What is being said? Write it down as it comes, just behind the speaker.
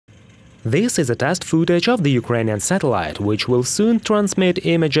This is a test footage of the Ukrainian satellite, which will soon transmit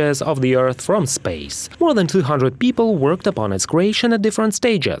images of the Earth from space. More than 200 people worked upon its creation at different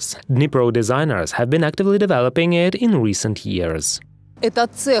stages. Dnipro designers have been actively developing it in recent years.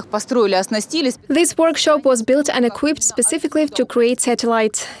 This workshop was built and equipped specifically to create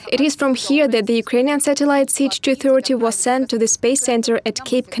satellites. It is from here that the Ukrainian satellite Sich 230 was sent to the Space Center at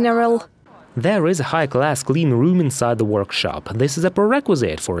Cape Canaveral. There is a high-class clean room inside the workshop. This is a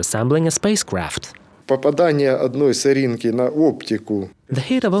prerequisite for assembling a spacecraft. The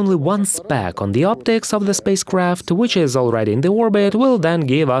hit of only one speck on the optics of the spacecraft, which is already in the orbit, will then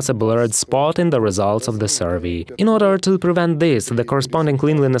give us a blurred spot in the results of the survey. In order to prevent this, the corresponding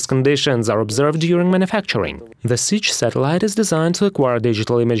cleanliness conditions are observed during manufacturing. The Sich satellite is designed to acquire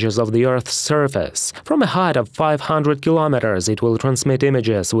digital images of the Earth's surface. From a height of 500 kilometers, it will transmit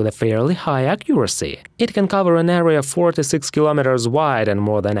images with a fairly high accuracy. It can cover an area 46 kilometers wide and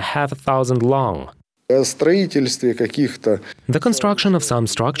more than 1,000 long. The construction of some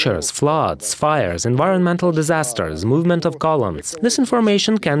structures, floods, fires, environmental disasters, movement of columns – this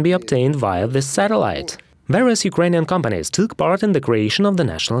information can be obtained via this satellite. Various Ukrainian companies took part in the creation of the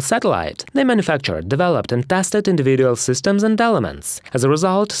national satellite. They manufactured, developed and tested individual systems and elements. As a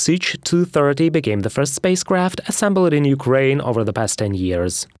result, Sich 230 became the first spacecraft assembled in Ukraine over the past 10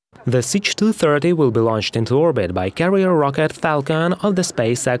 years. The Sich 230 will be launched into orbit by carrier rocket Falcon of the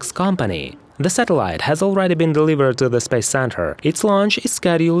SpaceX company. The satellite has already been delivered to the Space Center. Its launch is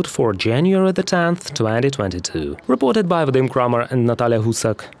scheduled for January 10, 2022. Reported by Vadim Kramer and Natalia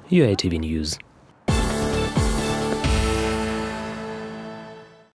Husak, UATV News.